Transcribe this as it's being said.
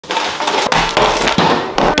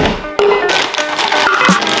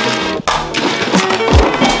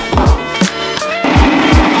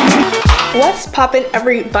poppin',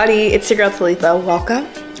 everybody? It's your girl Talitha.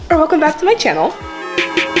 Welcome back to my channel.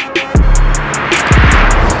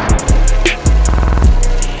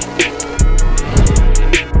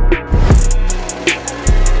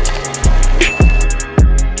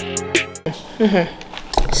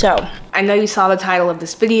 So, I know you saw the title of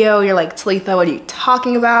this video. You're like, Talitha, what are you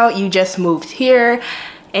talking about? You just moved here.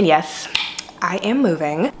 And yes, I am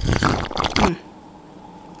moving.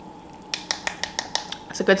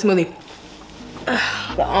 It's a good smoothie.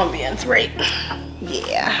 Ugh, the ambience, right?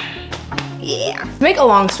 Yeah. To make a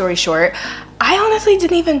long story short, I honestly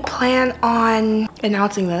didn't even plan on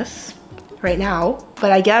announcing this right now,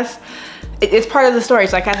 but I guess it's part of the story,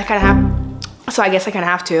 so I guess I kind of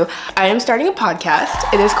have to. I am starting a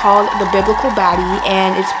podcast. It is called The Biblical Baddie,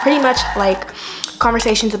 and it's pretty much like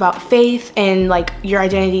conversations about faith and like your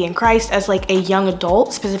identity in Christ as like a young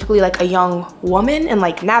adult, specifically like a young woman, and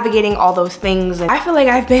like navigating all those things. And I feel like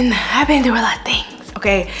I've been through a lot of things,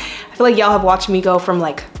 okay? I feel like y'all have watched me go from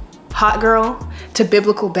like hot girl to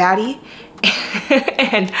biblical baddie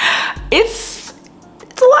and it's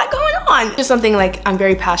a lot going on. Just something like I'm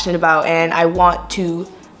very passionate about, and I want to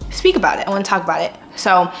speak about it. I want to talk about it.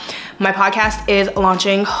 So my podcast is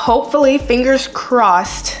launching, hopefully, fingers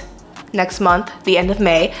crossed, next month, the end of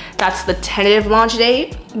May. That's the tentative launch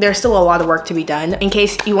date. There's still a lot of work to be done. In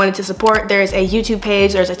case you wanted to support, there's a YouTube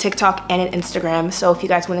page, there's a TikTok, and an Instagram. So if you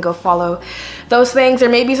guys want to go follow those things, there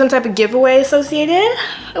may be some type of giveaway associated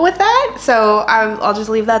with that. So I'll just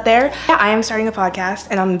leave that there. Yeah, I am starting a podcast,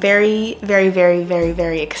 and I'm very, very, very, very,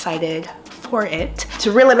 very excited for it.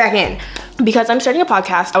 To reel it back in, because I'm starting a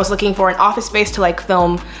podcast, I was looking for an office space to like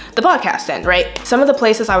film the podcast in, right? Some of the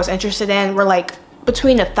places I was interested in were like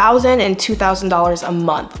between $1,000 and $2,000 a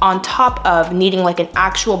month, on top of needing like an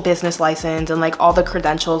actual business license and like all the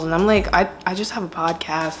credentials. And I'm like, I just have a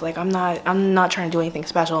podcast. Like I'm not trying to do anything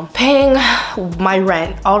special. Paying my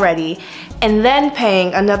rent already and then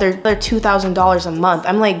paying another $2,000 a month.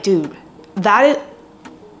 I'm like, dude,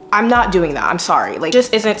 I'm not doing that. I'm sorry. Like,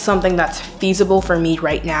 just isn't something that's feasible for me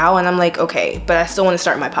right now. And I'm like, okay, but I still want to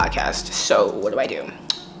start my podcast. So what do I do?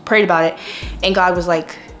 Prayed about it. And God was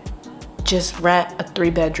like, just rent a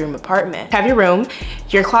 3-bedroom apartment. Have your room,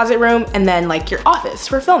 your closet room, and then like your office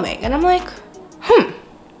for filming. And I'm like,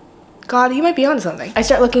 God, you might be onto something. I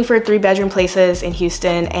start looking for 3-bedroom places in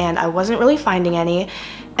Houston, and I wasn't really finding any.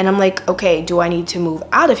 And I'm like, okay, do I need to move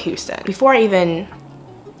out of Houston? Before I even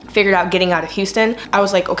figured out getting out of Houston, I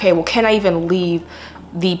was like, okay, well, can I even leave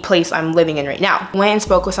the place I'm living in right now? Went and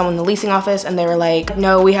spoke with someone in the leasing office, and they were like,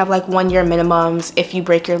 no, we have like 1-year minimums. If you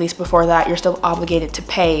break your lease before that, you're still obligated to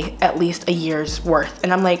pay at least a year's worth.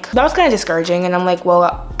 And I'm like, that was kind of discouraging. And I'm like,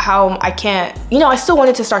 well, how I can't, I still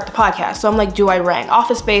wanted to start the podcast. So I'm like, do I rent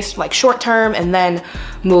office space like short term and then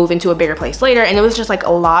move into a bigger place later? And it was just like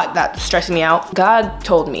a lot that stressed me out. God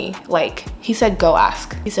told me, like, he said, go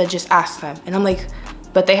ask. He said, just ask them. And I'm like,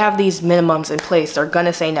 but they have these minimums in place. They're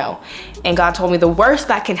gonna say no. And God told me the worst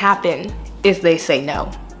that can happen is they say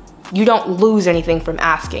no. You don't lose anything from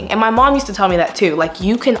asking. And my mom used to tell me that too. Like,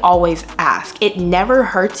 you can always ask. It never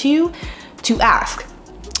hurts you to ask.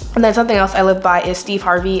 And then something else I live by is Steve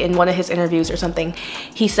Harvey, in one of his interviews or something,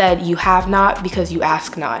 he said, you have not because you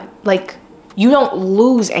ask not. Like, you don't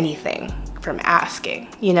lose anything from asking,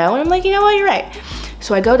 And I'm like, you know what, you're right.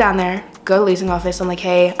 So I go down there, go to the leasing office. I'm like,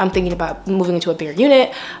 hey, I'm thinking about moving into a bigger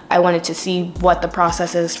unit. I wanted to see what the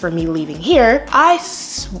process is for me leaving here. I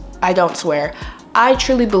don't swear. I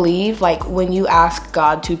truly believe, like, when you ask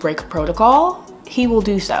God to break protocol, he will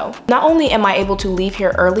do so. Not only am I able to leave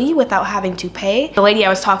here early without having to pay, the lady I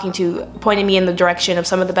was talking to pointed me in the direction of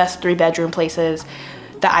some of the best 3-bedroom places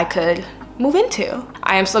that I could move into.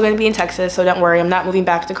 I am still gonna be in Texas, so don't worry, I'm not moving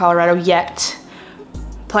back to Colorado yet.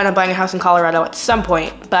 Plan on buying a house in Colorado at some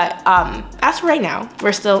point, but as for right now,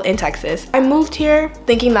 we're still in Texas. I moved here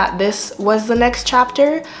thinking that this was the next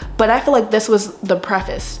chapter, but I feel like this was the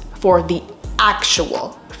preface for the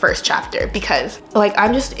actual first chapter, because like,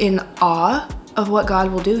 I'm just in awe of what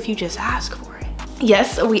God will do if you just ask for it.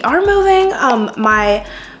 Yes, we are moving. My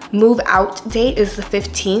move out date is the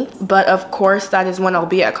 15th, but of course that is when I'll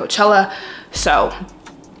be at Coachella. So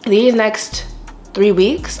these next 3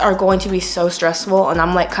 weeks are going to be so stressful, and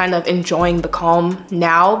I'm like kind of enjoying the calm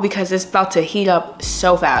now because it's about to heat up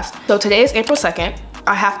so fast. So today is April 2nd.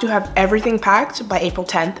 I have to have everything packed by April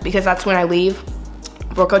 10th because that's when I leave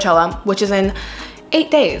for Coachella, which is in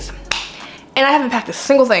 8 days. And I haven't packed a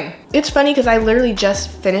single thing. It's funny because I literally just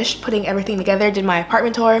finished putting everything together, did my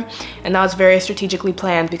apartment tour, and that was very strategically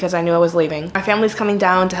planned because I knew I was leaving. My family's coming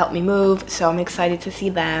down to help me move, so I'm excited to see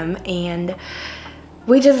them, and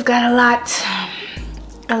we just got a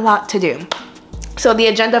lot to do. So the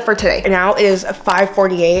agenda for today now is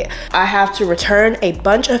 5:48. I have to return a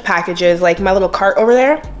bunch of packages, like my little cart over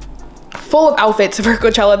there, full of outfits for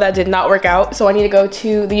Coachella that did not work out. So I need to go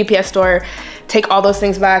to the UPS store, take all those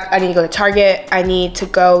things back. I need to go to Target. I need to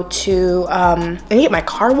go to, I need to get my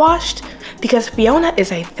car washed because Fiona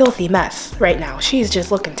is a filthy mess right now. She's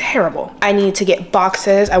just looking terrible. I need to get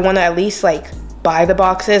boxes. I want to at least like buy the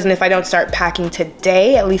boxes, and if I don't start packing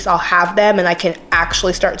today, at least I'll have them and I can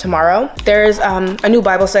actually start tomorrow. There's a new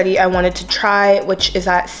Bible study I wanted to try, which is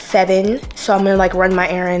at 7. So I'm gonna like run my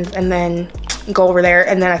errands and then go over there,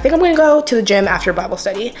 and then I think I'm gonna go to the gym after Bible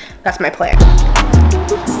study. That's my plan.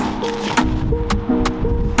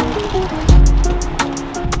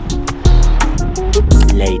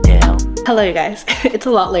 Later. Hello you guys. It's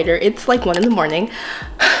a lot later. It's like 1 in the morning.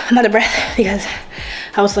 I'm out of breath because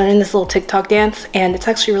I was learning this little TikTok dance, and it's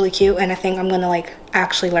actually really cute, and I think I'm gonna like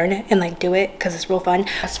actually learn it and like do it because it's real fun.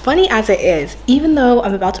 As funny as it is, even though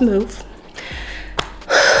I'm about to move,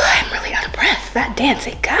 I'm really out of breath. That dance,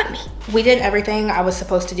 it got me. We did everything I was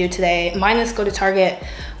supposed to do today, minus go to Target,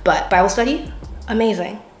 but Bible study,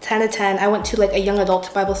 amazing. 10 out of 10. I went to like a young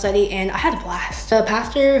adult Bible study and I had a blast. The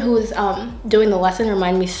pastor who was doing the lesson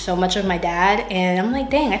reminded me so much of my dad, and I'm like,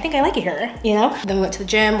 dang, I think I like it here, you know? Then we went to the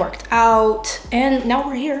gym, worked out, and now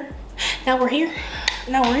we're here. Now we're here.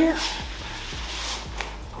 Now we're here.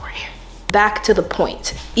 We're here. Back to the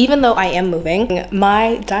point. Even though I am moving,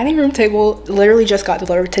 my dining room table literally just got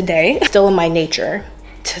delivered today. Still in my nature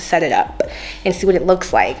to set it up and see what it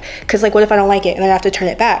looks like, because like what if I don't like it and then I have to turn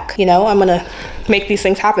it back, you know? I'm gonna make these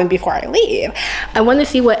things happen before I leave. I want to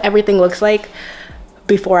see what everything looks like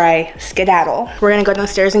before I skedaddle. We're gonna go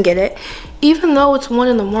downstairs and get it. Even though it's 1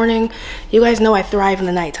 in the morning, you guys know I thrive in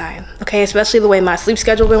the nighttime, okay? Especially the way my sleep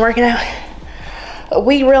schedule been working out.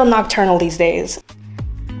 We real nocturnal these days.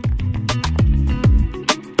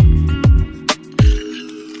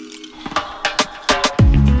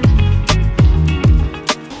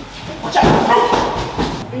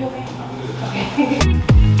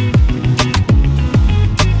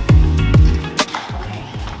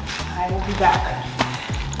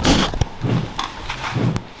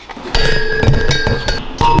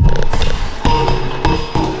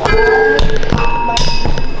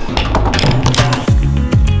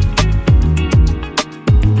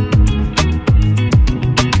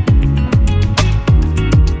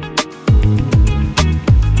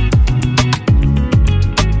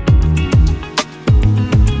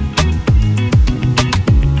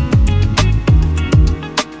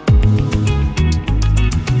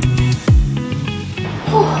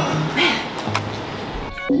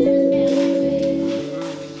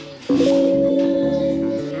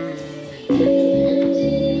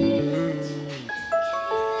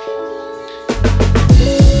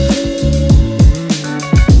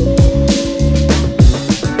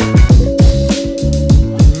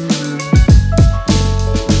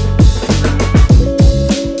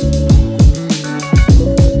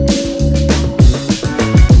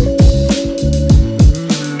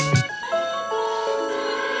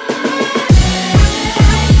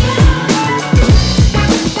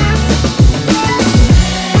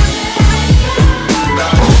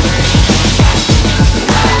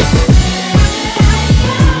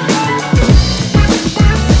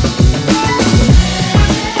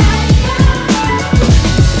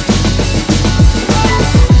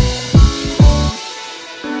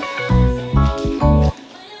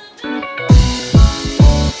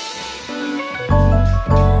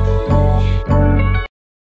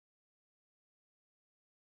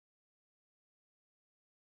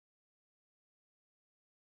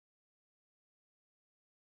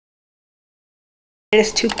 It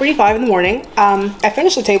is 2:45 in the morning. I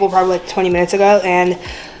finished the table probably like 20 minutes ago, and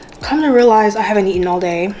come to realize I haven't eaten all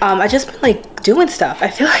day. I just been like doing stuff. I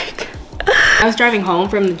feel like I was driving home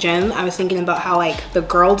from the gym. I was thinking about how like the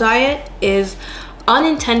girl diet is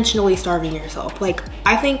unintentionally starving yourself. Like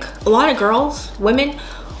I think a lot of girls, women,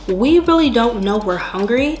 we really don't know we're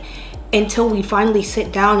hungry until we finally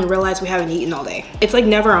sit down and realize we haven't eaten all day. It's like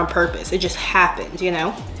never on purpose, it just happens, you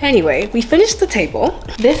know? Anyway, we finished the table.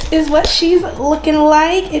 This is what she's looking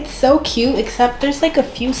like. It's so cute, except there's like a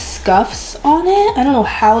few scuffs on it. I don't know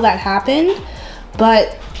how that happened,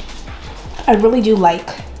 but I really do like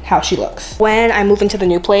how she looks. When I move into the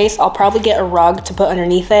new place, I'll probably get a rug to put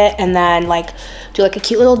underneath it and then like do like a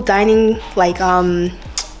cute little dining, like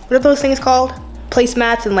what are those things called?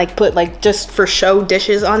 Placemats, and like put like just for show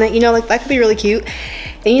dishes on it, you know, like that could be really cute.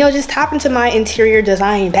 And you know, just tap into my interior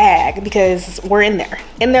design bag because we're in there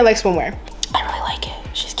like swimwear. I really like it.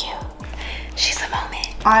 She's cute. She's the moment.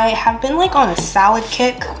 I have been like on a salad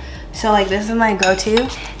kick, so like this is my go-to.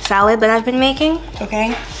 salad that I've been making,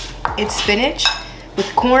 okay? It's spinach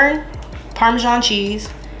with corn, Parmesan cheese,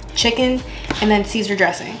 chicken, and then Caesar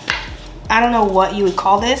dressing. I don't know what you would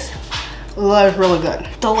call this. It's really good.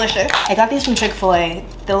 Delicious. I got these from Chick-fil-A.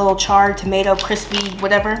 The little charred tomato, crispy,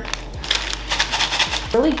 whatever.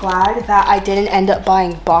 Really glad that I didn't end up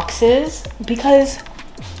buying boxes because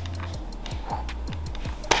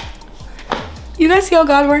you guys see how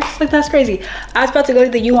God works? Like, that's crazy. I was about to go to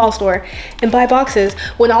the U-Haul store and buy boxes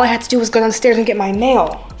when all I had to do was go downstairs and get my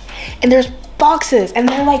mail. And there's boxes, and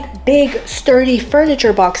they're like big, sturdy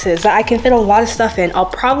furniture boxes that I can fit a lot of stuff in. I'll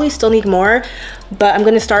probably still need more, but I'm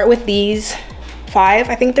gonna start with these 5,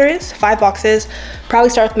 I think there is 5 boxes. Probably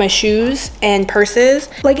start with my shoes and purses.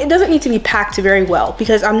 Like, it doesn't need to be packed very well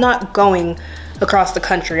because I'm not going across the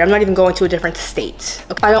country. I'm not even going to a different state.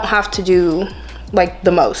 I don't have to do like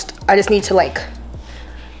the most. I just need to like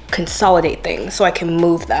consolidate things so I can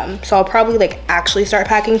move them. So I'll probably like actually start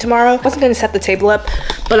packing tomorrow. I wasn't gonna set the table up,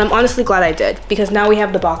 but I'm honestly glad I did because now we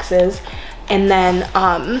have the boxes. And then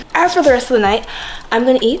as for the rest of the night, I'm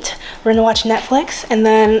gonna eat, we're gonna watch Netflix, and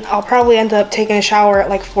then I'll probably end up taking a shower at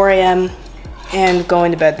like 4 a.m. and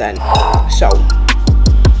going to bed then. So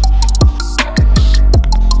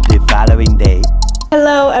the following day.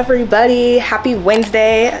 Hello everybody, happy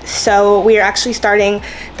Wednesday. So we are actually starting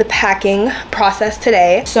the packing process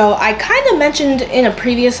today. So I kind of mentioned in a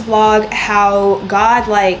previous vlog how God,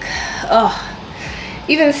 like,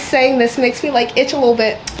 even saying this makes me like itch a little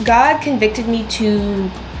bit. God convicted me to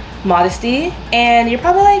modesty, and you're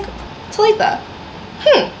probably like, Talitha,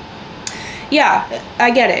 yeah,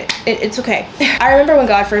 I get it. It's okay. I remember when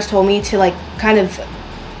God first told me to like kind of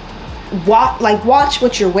watch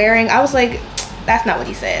what you're wearing. I was like, that's not what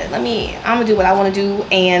he said. I'm gonna do what I want to do,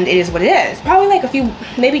 and it is what it is. Probably like a few,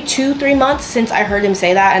 maybe 2-3 months since I heard him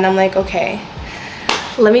say that, and I'm like, okay,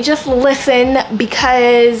 let me just listen,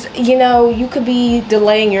 because you know, you could be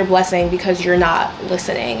delaying your blessing because you're not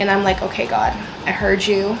listening. And I'm like, okay, God, I heard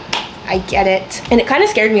you, I get it. And it kind of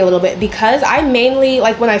scared me a little bit because I mainly,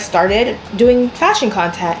 like, when I started doing fashion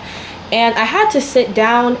content, and I had to sit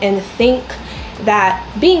down and think that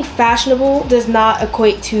being fashionable does not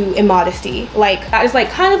equate to immodesty. Like, that is like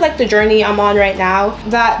kind of like the journey I'm on right now.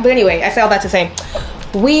 But anyway, I say all that to say,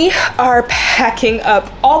 we are packing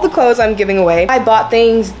up all the clothes I'm giving away. I bought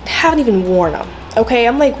things, haven't even worn them. Okay,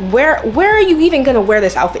 I'm like, where are you even gonna wear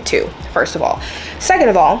this outfit to, first of all? Second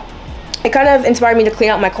of all, it kind of inspired me to clean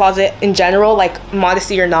out my closet in general, like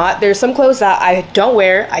modesty or not. There's some clothes that I don't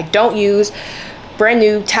wear, I don't use, brand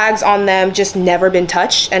new, tags on them, just never been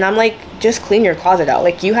touched. And I'm like, just clean your closet out.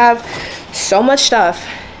 Like, you have so much stuff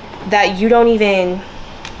that you don't even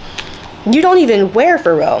wear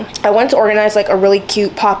for real. I wanted to organize like a really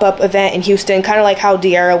cute pop-up event in Houston, kind of like how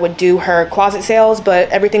De'Ara would do her closet sales, but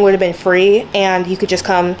everything would have been free and you could just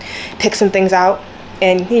come pick some things out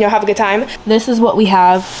and, you know, have a good time. This is what we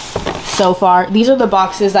have so far. These are the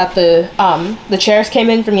boxes that the chairs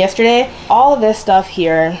came in from yesterday. All of this stuff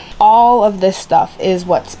here, all of this stuff is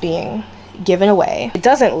what's being given away. It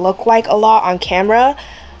doesn't look like a lot on camera,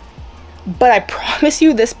 but I promise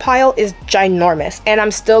you this pile is ginormous, and I'm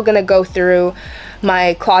still gonna go through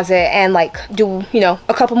my closet and like do, you know,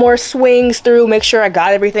 a couple more swings through, make sure I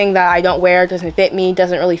got everything that I don't wear, doesn't fit me,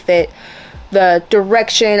 doesn't really fit the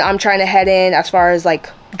direction I'm trying to head in as far as like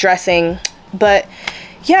dressing. But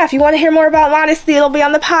yeah, if you want to hear more about modesty, it'll be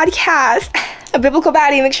on the podcast. A Biblical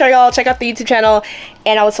Baddie. Make sure y'all check out the YouTube channel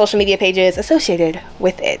and all the social media pages associated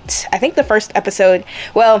with it. I think the first episode,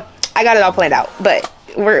 well, I got it all planned out, but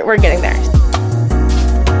we're getting there.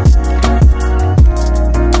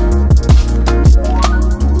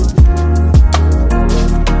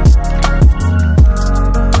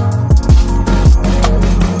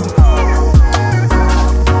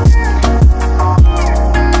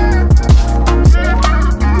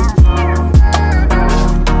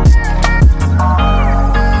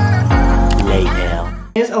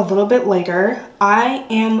 It is a little bit later. I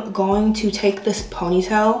am going to take this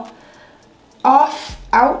ponytail off,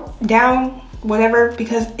 out, down, whatever,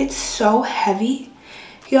 because it's so heavy.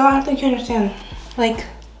 Y'all, I don't think you understand. Like,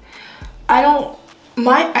 I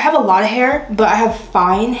have a lot of hair, but I have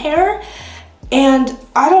fine hair, and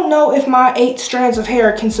I don't know if my 8 strands of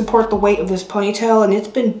hair can support the weight of this ponytail, and it's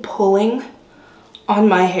been pulling on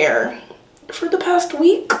my hair for the past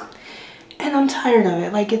week, and I'm tired of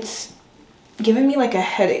it. Like, it's giving me like a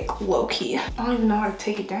headache, low-key. I don't even know how to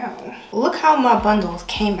take it down. Look how my bundles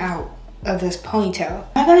came out of this ponytail.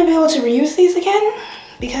 Am I gonna be able to reuse these again?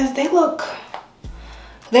 Because they look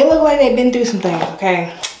like they've been through some things,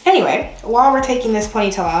 okay? Anyway, while we're taking this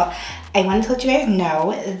ponytail out, I wanted to let you guys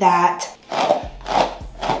know that,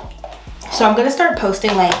 So I'm gonna start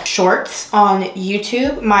posting like shorts on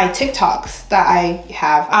YouTube. My TikToks that I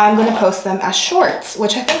have, I'm gonna post them as shorts,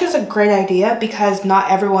 which I think is a great idea because not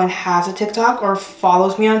everyone has a TikTok or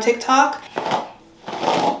follows me on TikTok.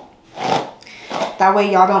 That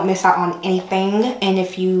way y'all don't miss out on anything. And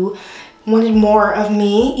if you wanted more of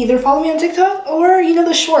me, either follow me on TikTok or, you know,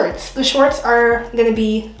 the shorts. The shorts are gonna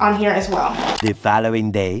be on here as well. The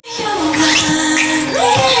following day.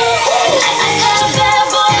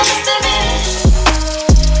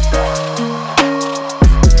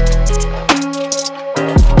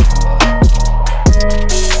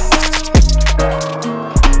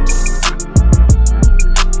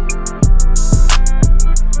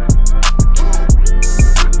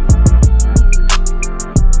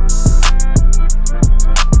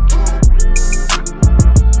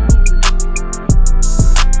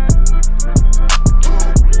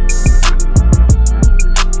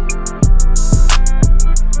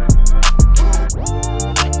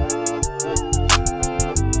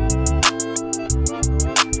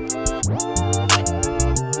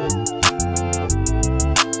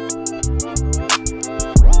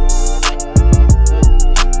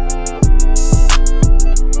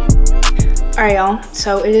 All right, y'all,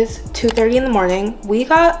 so it is 2:30 in the morning. We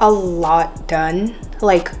got a lot done,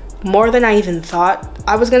 like more than I even thought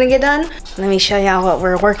I was gonna get done. Let me show y'all what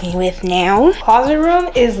we're working with now. Closet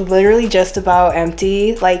room is literally just about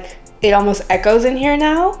empty. Like, it almost echoes in here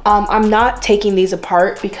now. I'm not taking these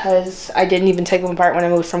apart because I didn't even take them apart when I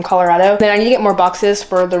moved from Colorado. Then I need to get more boxes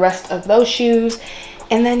for the rest of those shoes.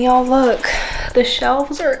 And then y'all look, the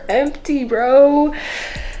shelves are empty, bro.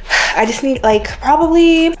 I just need like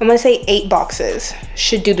probably, I'm gonna say 8 boxes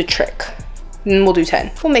should do the trick. And we'll do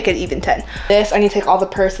 10. We'll make it even 10. This, I need to take all the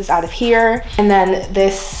purses out of here. And then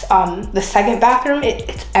this, the second bathroom,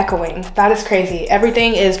 it's echoing. That is crazy.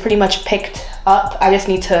 Everything is pretty much picked up. I just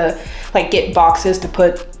need to like get boxes to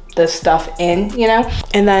put the stuff in, you know?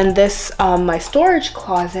 And then this, my storage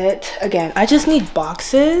closet, again, I just need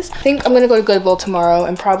boxes. I think I'm gonna go to Goodwill tomorrow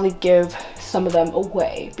and probably give some of them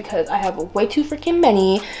away because I have way too freaking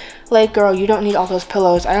many. Like, girl, you don't need all those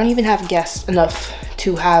pillows. I don't even have guests enough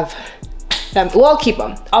to have them. Well, I'll keep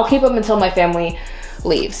them. I'll keep them until my family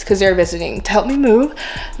leaves because they're visiting to help me move.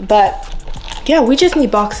 But yeah, we just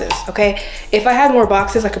need boxes, okay? If I had more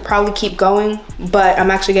boxes, I could probably keep going, but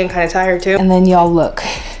I'm actually getting kind of tired too. And then y'all look.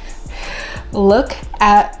 Look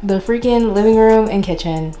at the freaking living room and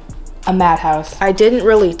kitchen. A madhouse. I didn't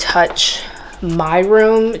really touch my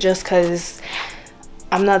room just because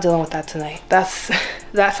I'm not dealing with that tonight.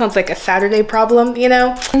 That sounds like a Saturday problem, you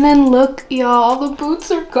know? And then look, y'all, the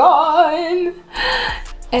boots are gone.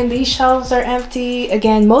 And these shelves are empty.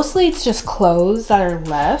 Again, mostly it's just clothes that are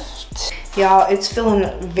left. Y'all, it's feeling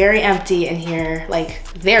very empty in here, like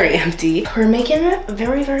very empty. We're making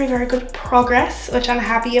very, very, very good progress, which I'm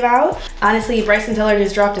happy about. Honestly, Bryson Tiller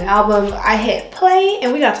just dropped an album. I hit play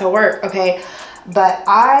and we got to work, okay? But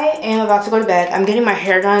I am about to go to bed. I'm getting my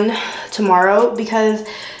hair done tomorrow because,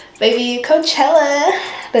 baby, Coachella,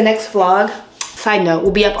 the next vlog, side note,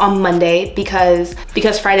 will be up on Monday because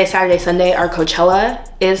Friday, Saturday, Sunday are Coachella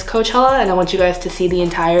and I want you guys to see the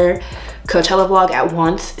entire Coachella vlog at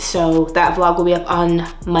once. So that vlog will be up on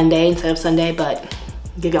Monday instead of Sunday, but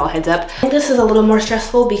give y'all a heads up. I think this is a little more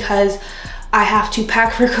stressful because I have to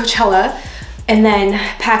pack for Coachella and then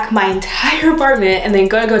pack my entire apartment and then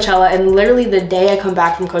go to Coachella, and literally the day I come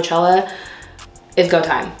back from Coachella is go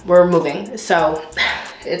time. We're moving. So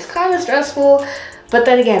it's kind of stressful, but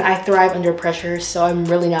then again, I thrive under pressure, so I'm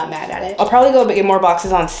really not mad at it. I'll probably go get more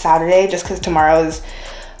boxes on Saturday just because tomorrow is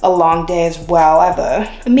a long day as well. I have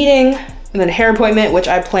a meeting and then a hair appointment, which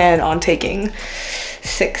I plan on taking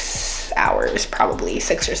 6 hours, probably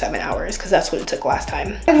 6 or 7 hours, because that's what it took last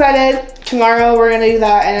time. I'm excited. Tomorrow we're gonna do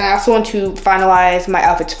that, and I also want to finalize my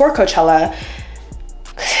outfits for Coachella.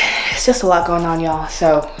 It's just a lot going on, y'all,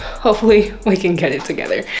 so hopefully we can get it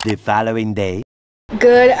together. The following day.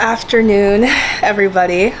 Good afternoon,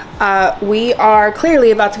 everybody. We are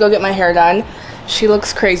clearly about to go get my hair done. She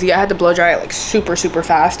looks crazy. I had to blow dry it like super, super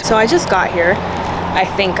fast. So I just got here. I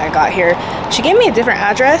think I got here. She gave me a different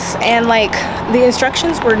address and like the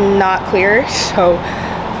instructions were not clear. So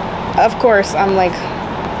of course I'm like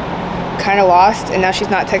kind of lost, and now she's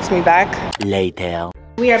not texting me back. Later.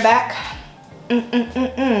 We are back with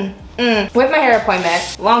my hair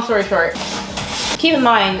appointment. Long story short, keep in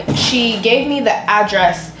mind, she gave me the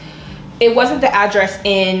address. It wasn't the address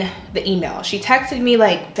in the email. She texted me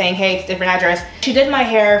like saying, hey, it's a different address. She did my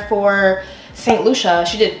hair for St. Lucia.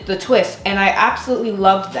 She did the twist and I absolutely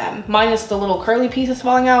loved them. Minus the little curly pieces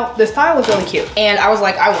falling out. The style was really cute. And I was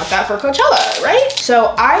like, I want that for Coachella, right?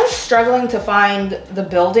 So I'm struggling to find the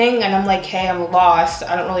building and I'm like, hey, I'm lost.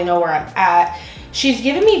 I don't really know where I'm at. She's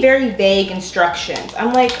giving me very vague instructions.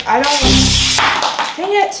 I'm like, I don't,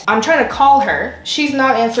 dang it. I'm trying to call her. She's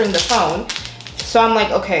not answering the phone. So I'm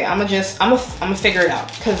like, okay, I'm gonna figure it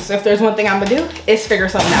out. Cause if there's one thing I'm gonna do, is figure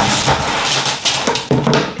something out.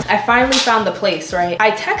 I finally found the place, right?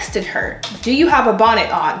 I texted her, do you have a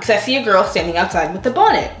bonnet on? Cause I see a girl standing outside with the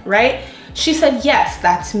bonnet, right? She said, yes,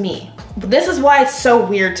 that's me. But this is why it's so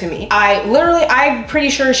weird to me. I'm pretty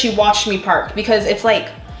sure she watched me park because it's like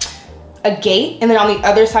a gate and then on the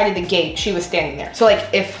other side of the gate, she was standing there. So like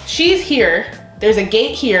if she's here, there's a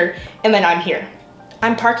gate here and then I'm here.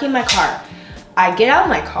 I'm parking my car. I get out of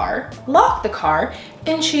my car, lock the car,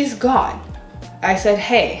 and she's gone. I said,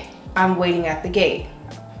 hey, I'm waiting at the gate.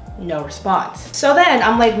 No response. So then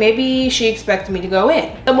I'm like, maybe she expected me to go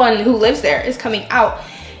in. The one who lives there is coming out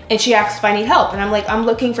and she asks if I need help. And I'm like, I'm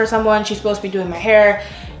looking for someone. She's supposed to be doing my hair.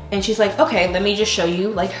 And she's like, okay, let me just show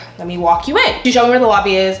you, like, let me walk you in. She showed me where the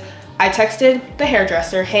lobby is. I texted the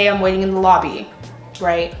hairdresser, hey, I'm waiting in the lobby,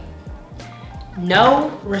 right?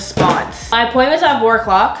 No response. My appointment's at 4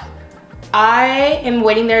 o'clock. I am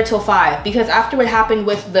waiting there till 5 because after what happened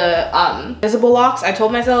with the visible locks, I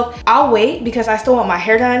told myself I'll wait because I still want my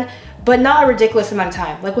hair done, but not a ridiculous amount of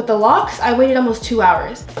time. Like with the locks, I waited almost 2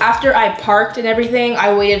 hours. After I parked and everything,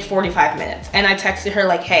 I waited 45 minutes and I texted her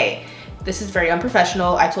like, hey, this is very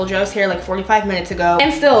unprofessional. I told you I was here like 45 minutes ago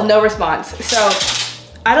and still no response. So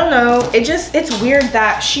I don't know, it's weird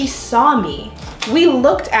that she saw me. We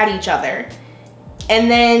looked at each other. And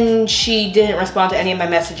then she didn't respond to any of my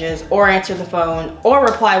messages or answer the phone or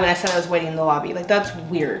reply when I said I was waiting in the lobby. Like, that's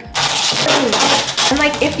weird. And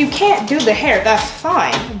like, if you can't do the hair, that's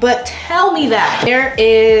fine, but tell me that. There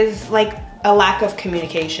is like a lack of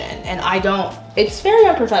communication and it's very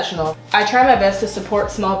unprofessional. I try my best to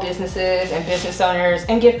support small businesses and business owners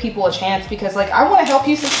and give people a chance because like, I want to help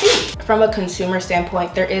you succeed. From a consumer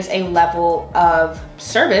standpoint, there is a level of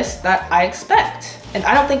service that I expect. And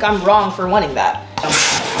I don't think I'm wrong for wanting that.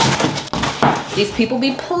 These people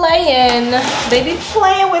be playing. They be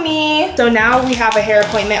playing with me. So now we have a hair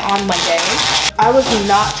appointment on Monday. I was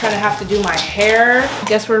not trying to have to do my hair.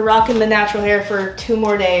 Guess we're rocking the natural hair for 2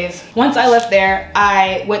 more days. Once I left there,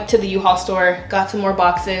 I went to the U-Haul store, got some more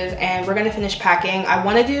boxes, and we're gonna finish packing. I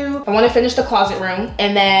wanna finish the closet room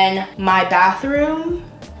and then my bathroom.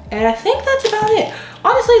 And I think that's about it.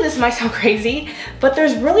 Honestly, this might sound crazy, but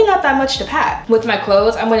there's really not that much to pack. With my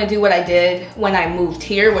clothes, I'm gonna do what I did when I moved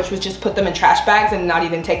here, which was just put them in trash bags and not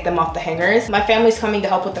even take them off the hangers. My family's coming to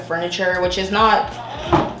help with the furniture, which is it's not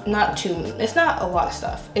a lot of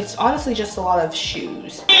stuff. It's honestly just a lot of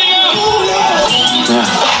shoes. Yeah.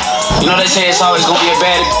 You know they say it's always gonna be a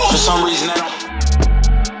bad for some reason.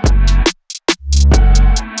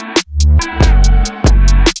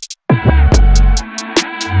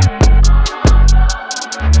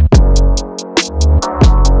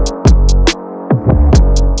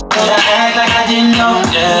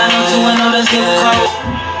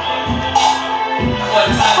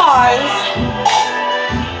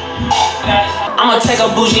 I'ma take a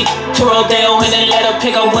bougie to Rodeo and then let her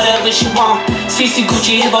pick up whatever she want. CC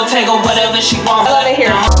Gucci, Hippo, take her whatever she want. I love it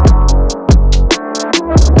here.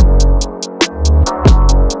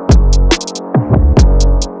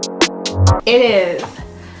 It is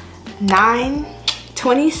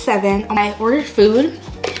 9:27. I ordered food.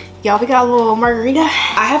 Y'all, we got a little margarita.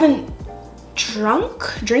 I haven't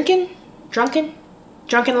drunken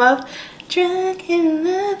love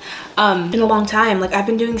in a long time. Like, I've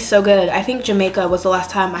been doing so good. I think Jamaica was the last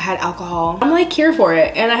time I had alcohol. I'm like here for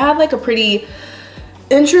it, and I had like a pretty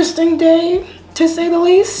interesting day to say the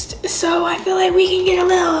least. So I feel like we can get a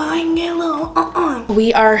little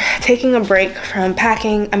We are taking a break from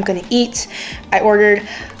packing. I'm gonna eat. I ordered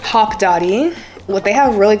Hop Dottie. Well, they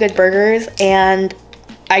have really good burgers and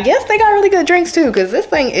I guess they got really good drinks too, because this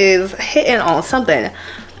thing is hitting on something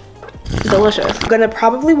delicious. I'm gonna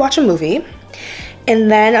probably watch a movie and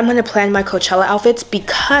then I'm gonna plan my Coachella outfits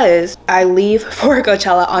because I leave for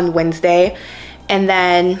Coachella on Wednesday and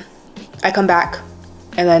then I come back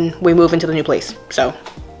and then we move into the new place. So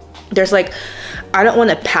there's like, I don't want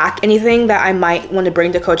to pack anything that I might want to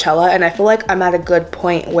bring to Coachella, and I feel like I'm at a good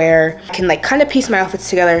point where I can like kind of piece my outfits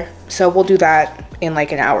together. So we'll do that in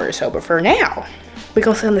like an hour or so, but for now, we're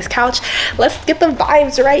gonna sit on this couch. Let's get the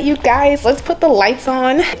vibes right, you guys. Let's put the lights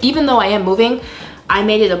on. Even though I am moving, I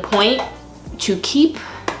made it a point to keep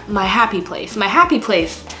my happy place. My happy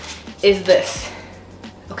place is this,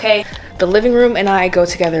 okay? okay? The living room and I go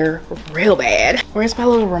together real bad. Where's my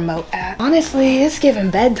little remote at? Honestly, it's giving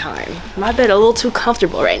bedtime. My bed a little too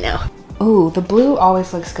comfortable right now. Ooh, the blue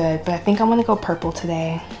always looks good, but I think I'm gonna go purple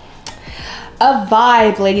today. A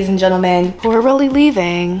vibe, ladies and gentlemen. We're really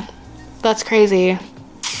leaving. That's crazy.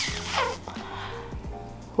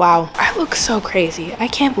 Wow, I look so crazy. I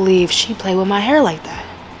can't believe she played with my hair like that.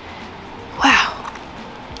 Wow.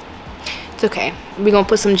 It's okay. We're gonna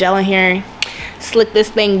put some gel in here, slick this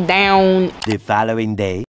thing down. The following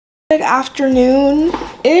day. Good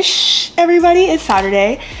afternoon-ish, everybody. It's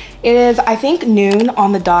Saturday. It is, I think, noon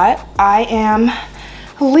on the dot. I am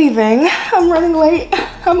leaving. I'm running late.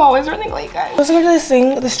 I'm always running late, guys. I was going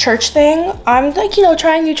to this church thing. I'm like, you know,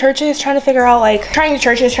 trying new churches, trying to figure out like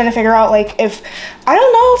if, I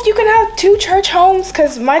don't know if you can have 2 church homes,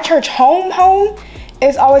 because my church home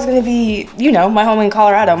is always going to be, you know, my home in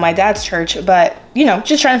Colorado, my dad's church. But, you know,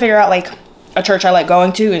 just trying to figure out like a church I like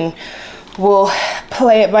going to, and we'll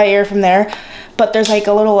play it by ear from there. But there's like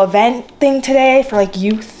a little event thing today for like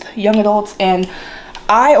youth, young adults, and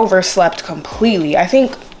I overslept completely. I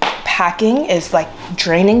think packing is like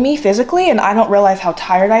draining me physically, and I don't realize how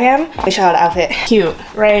tired I am. Shout out outfit. Cute,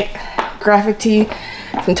 right? Graphic tee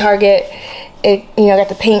from Target. It, you know, got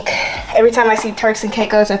the pink. Every time I see Turks and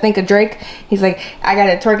Caicos, I think of Drake. He's like, I got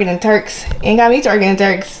it twerking in Turks. Ain't got me twerking in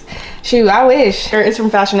Turks. Shoot, I wish. It's from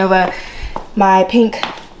Fashion Nova. My pink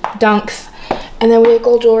dunks. And then we have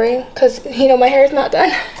gold jewelry, because, you know, my hair is not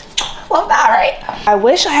done. Love that, right? I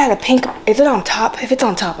wish I had a pink. Is it on top? If it's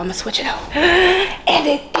on top, I'm gonna switch it out. And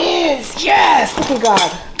it is. Yes. Look at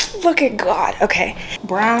God. Look at God. Okay.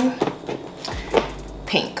 Brown,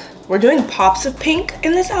 pink. We're doing pops of pink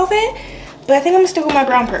in this outfit, but I think I'm gonna stick with my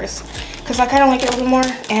brown purse because I kind of like it a little more,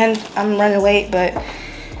 and I'm running late, but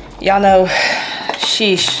y'all know,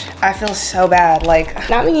 sheesh, I feel so bad. Like,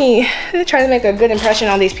 not me trying to make a good impression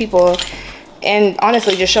on these people and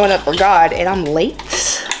honestly just showing up for God, and I'm late,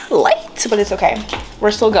 but it's okay.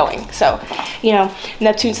 We're still going. So, you know,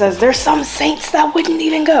 Neptune says there's some saints that wouldn't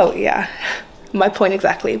even go. Yeah, my point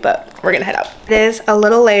exactly, but we're gonna head up. It is a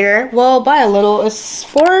little later. Well, by a little, it's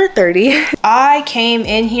 4:30. I came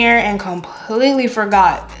in here and completely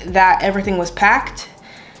forgot that everything was packed.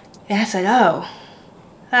 And I said, oh,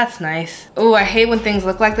 that's nice. Oh, I hate when things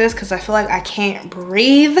look like this because I feel like I can't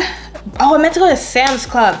breathe. Oh, I meant to go to Sam's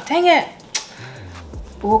Club. Dang it.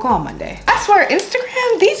 We'll go on Monday. I swear,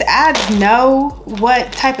 Instagram, these ads know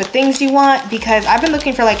what type of things you want, because I've been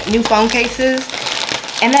looking for like new phone cases,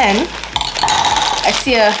 and then I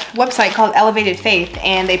see a website called Elevated Faith,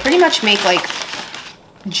 and they pretty much make like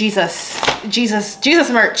Jesus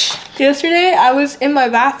merch. Yesterday, I was in my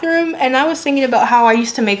bathroom and I was thinking about how I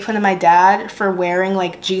used to make fun of my dad for wearing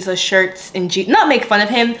like Jesus shirts and not make fun of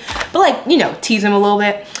him, but like, you know, tease him a little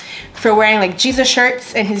bit. For wearing like Jesus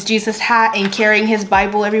shirts and his Jesus hat and carrying his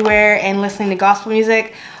Bible everywhere and listening to gospel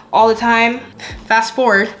music all the time. Fast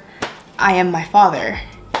forward, I am my father.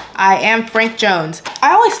 I am Frank Jones.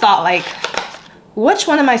 I always thought like, which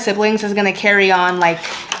one of my siblings is gonna carry on like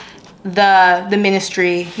the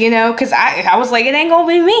ministry, you know? Cause I was like, it ain't gonna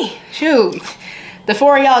be me, shoot. The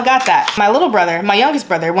 4 of y'all got that. My little brother, my youngest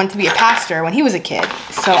brother, wanted to be a pastor when he was a kid.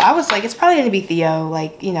 So I was like, it's probably gonna be Theo,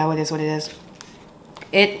 like, you know, it is what it is.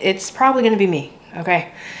 It's probably gonna be me,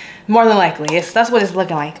 okay? More than likely, that's what it's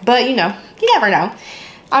looking like. But you know, you never know.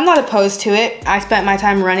 I'm not opposed to it. I spent my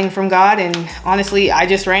time running from God, and honestly, I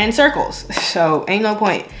just ran in circles. So ain't no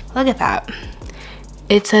point. Look at that.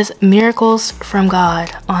 It says miracles from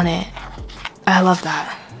God on it. I love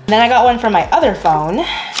that. Then I got one from my other phone,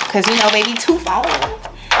 because you know, baby, 2 phones.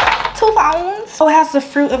 2 phones. Oh, it has the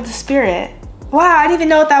fruit of the spirit. Wow, I didn't even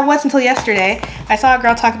know what that was until yesterday. I saw a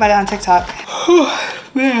girl talk about it on TikTok.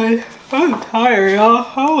 Man, I'm tired, y'all.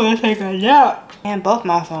 I want to take a nap. And both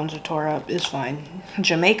my phones are tore up. It's fine.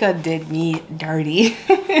 Jamaica did me dirty.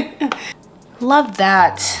 Love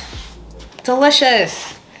that.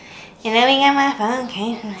 Delicious. And then we got my phone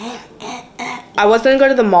case. I was gonna go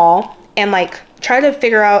to the mall and like try to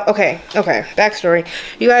figure out, okay, backstory.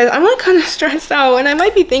 You guys, I'm like kind of stressed out and I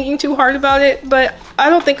might be thinking too hard about it, but I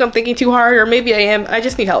don't think I'm thinking too hard, or maybe I am. I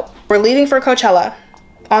just need help. We're leaving for Coachella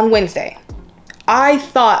on Wednesday. I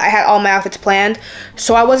thought I had all my outfits planned,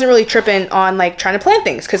 so I wasn't really tripping on like trying to plan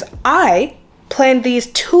things, because I planned these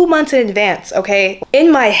 2 months in advance, okay?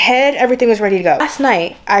 In my head, everything was ready to go. Last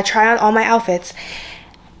night, I tried on all my outfits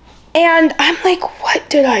and I'm like, what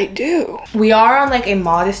did I do? We are on like a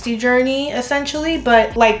modesty journey essentially,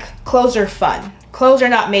 but like clothes are fun. Clothes are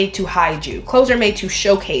not made to hide you. Clothes are made to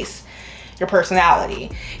showcase your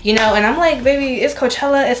personality, you know? And I'm like, baby, it's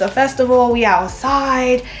Coachella, it's a festival, we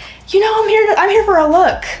outside. You know, I'm here for a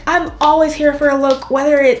look. I'm always here for a look,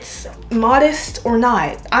 whether it's modest or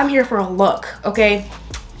not. I'm here for a look, okay?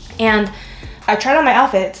 And I tried on my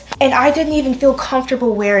outfits and I didn't even feel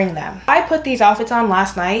comfortable wearing them. I put these outfits on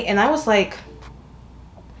last night and I was like,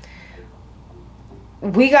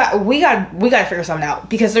 we got to figure something out,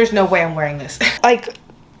 because there's no way I'm wearing this. Like,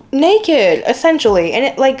 naked, essentially. And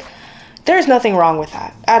it, like, there's nothing wrong with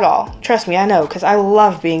that at all. Trust me, I know, because I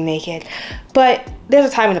love being naked. But there's a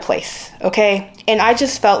time and a place, okay? And I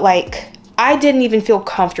just felt like I didn't even feel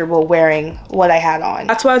comfortable wearing what I had on.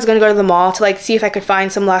 That's why I was gonna go to the mall to like see if I could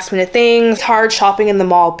find some last minute things. It's hard shopping in the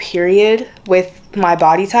mall, period, with my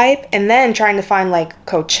body type. And then trying to find like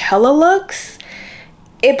Coachella looks,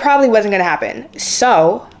 it probably wasn't gonna happen.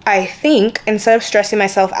 So I think instead of stressing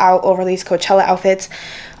myself out over these Coachella outfits,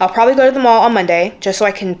 I'll probably go to the mall on Monday just so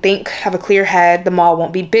I can think, have a clear head. The mall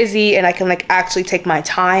won't be busy and I can like actually take my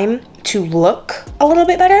time to look a little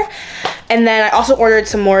bit better. And then I also ordered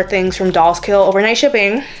some more things from Dolls Kill overnight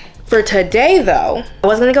shipping. For today though, I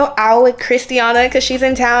was gonna go out with Christiana because she's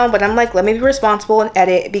in town, but I'm like, let me be responsible and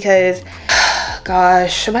edit because,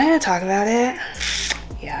 gosh, am I gonna talk about it?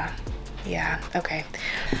 Yeah, okay.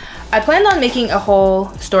 I planned on making a whole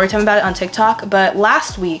story time about it on TikTok, but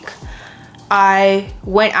last week I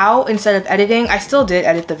went out instead of editing. I still did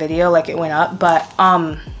edit the video, like it went up, but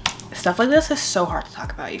stuff like this is so hard to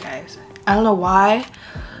talk about, you guys. I don't know why.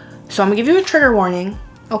 So I'm gonna give you a trigger warning,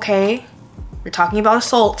 okay? We're talking about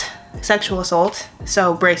assault, sexual assault,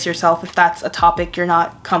 so brace yourself if that's a topic you're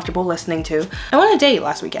not comfortable listening to. I went on a date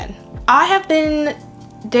last weekend. I have been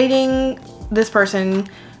dating this person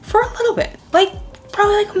for a little bit, like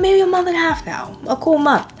probably like maybe a month and a half now, a cool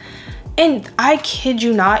month. And I kid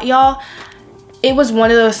you not, y'all, it was one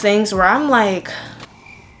of those things where I'm like,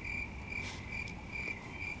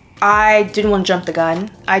 I didn't want to jump the gun.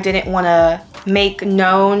 I didn't want to make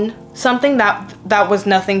known something that was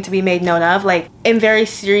nothing to be made known of. Like, I'm very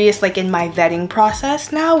serious like in my vetting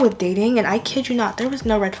process now with dating, and I kid you not, there was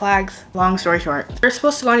no red flags. Long story short, we're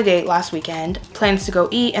supposed to go on a date last weekend, plans to go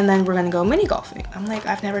eat, and then we're gonna go mini golfing. I'm like,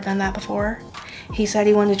 I've never done that before. He said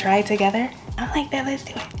he wanted to try it together. I'm like, then let's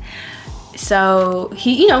do it. So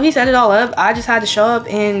he, you know, he set it all up. I just had to show up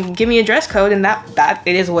and give me a dress code, and that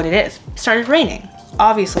it is what it is. It started raining.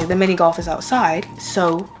 Obviously the mini golf is outside,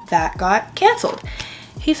 so that got canceled.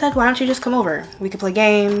 He said, why don't you just come over? We could play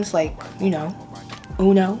games like, you know,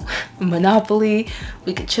 Uno, Monopoly.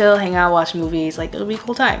 We could chill, hang out, watch movies. Like, it'll be a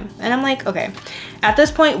cool time. And I'm like, okay. At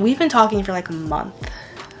this point, we've been talking for like a month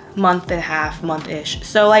and a half, month-ish.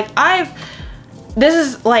 So like this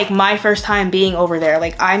is like my first time being over there.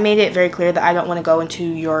 Like, I made it very clear that I don't want to go into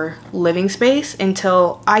your living space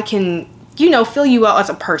until I can, you know, fill you out as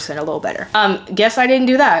a person a little better. Guess I didn't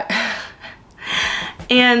do that.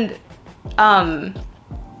 And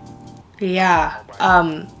yeah,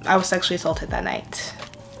 I was sexually assaulted that night.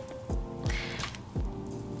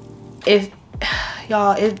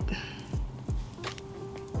 Y'all, I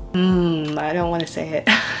don't want to say it.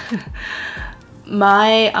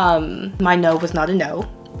 My no was not a no.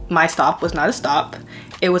 My stop was not a stop.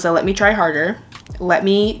 It was a let me try harder. Let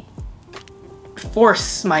me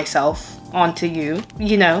force myself onto you,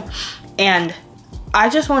 you know? And I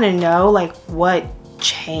just want to know like what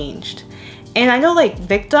changed. And I know like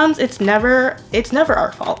victims, it's never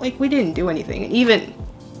our fault. Like, we didn't do anything. And even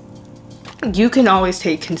you can always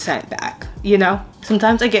take consent back, you know?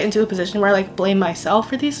 Sometimes I get into a position where I like blame myself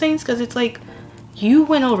for these things because it's like, you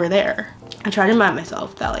went over there. I try to remind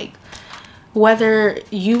myself that like, whether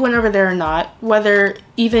you went over there or not, whether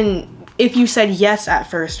even if you said yes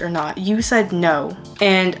at first or not, you said no,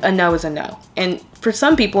 and a no is a no. And for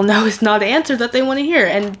some people, no is not the answer that they want to hear,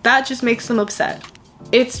 and that just makes them upset.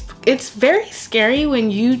 It's very scary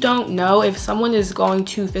when you don't know if someone is going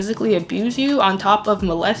to physically abuse you on top of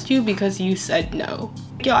molest you because you said no.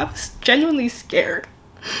 Yo, I was genuinely scared,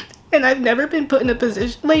 and I've never been put in a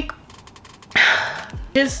position like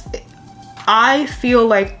I feel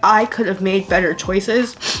like I could have made better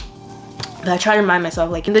choices, but I try to remind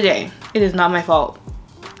myself, like, in the day, it is not my fault,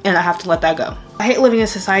 and I have to let that go. I hate living in a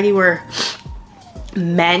society where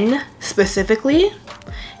men specifically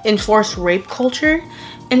enforce rape culture,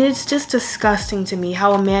 and it's just disgusting to me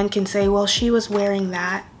how a man can say, well, she was wearing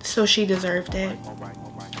that, so she deserved it,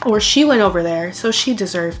 or she went over there, so she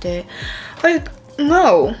deserved it. Like,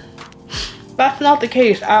 no. That's not the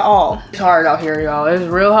case at all. It's hard out here, y'all. It's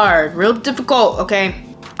real hard, real difficult, okay?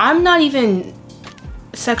 I'm not even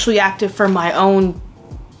sexually active for my own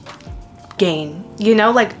gain, you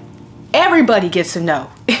know? Like, everybody gets to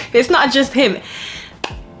know. It's not just him.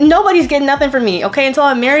 nobody's getting nothing from me, okay? Until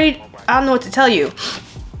I'm married, I don't know what to tell you.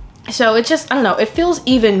 So it just, I don't know, it feels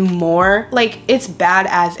even more like it's bad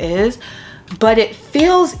as is, but it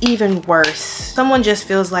feels even worse. Someone just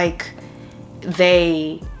feels like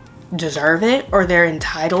they deserve it or they're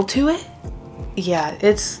entitled to it. Yeah,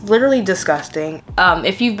 it's literally disgusting.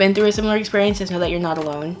 If you've been through a similar experience, just know that you're not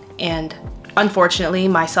alone. And unfortunately,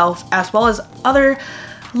 myself, as well as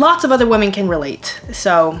lots of other women can relate.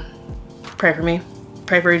 So pray for me,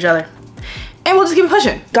 pray for each other, and we'll just keep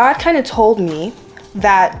pushing. God kind of told me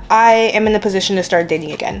that I am in a position to start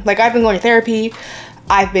dating again. Like, I've been going to therapy,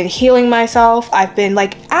 I've been healing myself, I've been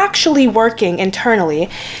like actually working internally,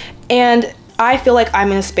 and I feel like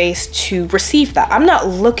I'm in a space to receive that. I'm not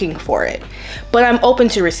looking for it, but I'm open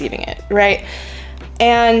to receiving it, right?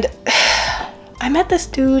 And I met this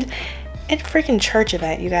dude at a freaking church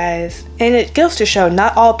event, you guys. And it goes to show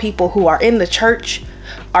not all people who are in the church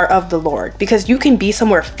are of the Lord, because you can be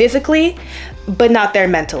somewhere physically, but not there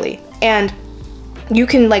mentally. And you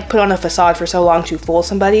can like put on a facade for so long to fool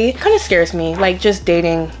somebody. It kind of scares me, like just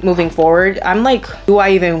dating moving forward. I'm like, do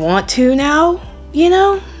I even want to now, you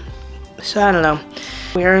know? So I don't know.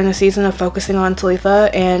 We are in a season of focusing on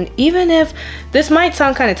Talitha, and even if this might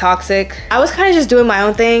sound kind of toxic, I was kind of just doing my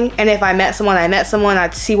own thing, and if I met someone,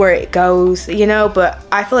 I'd see where it goes, you know? But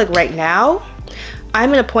I feel like right now,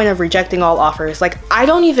 I'm at a point of rejecting all offers. Like, I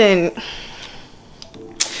don't even,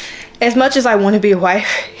 as much as I want to be a wife,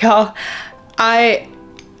 y'all, I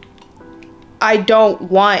don't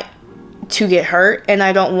want to get hurt, and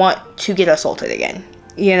I don't want to get assaulted again,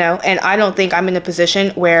 you know? And I don't think I'm in a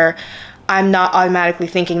position where I'm not automatically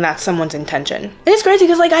thinking that's someone's intention. And it's crazy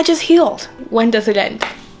because like I just healed. When does it end?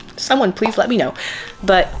 Someone please let me know.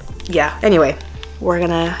 But yeah, anyway, we're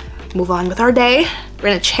gonna move on with our day.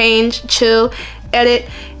 We're gonna change, chill, edit,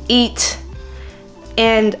 eat,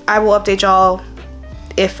 and I will update y'all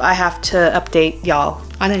if I have to update y'all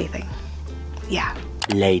on anything. Yeah.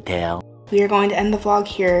 Later. We are going to end the vlog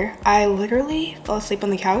here. I literally fell asleep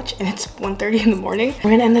on the couch and it's 1:30 in the morning.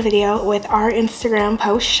 We're gonna end the video with our Instagram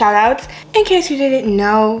post shout outs. In case you didn't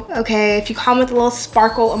know, okay, if you comment a little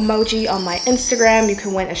sparkle emoji on my Instagram, you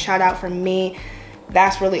can win a shout out from me.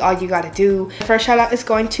 That's really all you gotta do. The first shout out is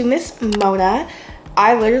going to Miss Mona.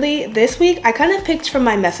 I literally, this week, I kind of picked from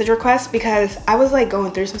my message requests because I was like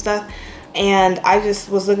going through some stuff and I just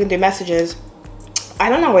was looking through messages. I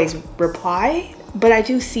don't always reply, but I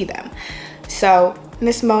do see them. So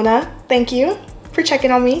Miss Mona, thank you for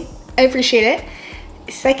checking on me. I appreciate it.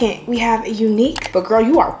 Second, we have Unique, but girl,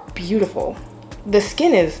 you are beautiful. The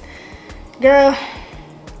skin is, girl,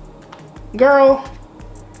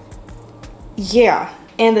 yeah.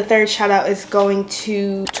 And the third shout out is going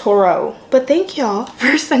to Toro. But thank y'all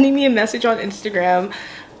for sending me a message on Instagram.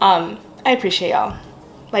 I appreciate y'all,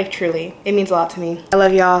 like truly, it means a lot to me. I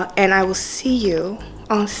love y'all, and I will see you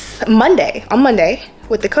on Monday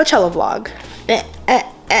with the Coachella vlog.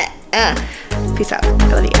 Peace out. I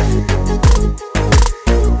love you guys.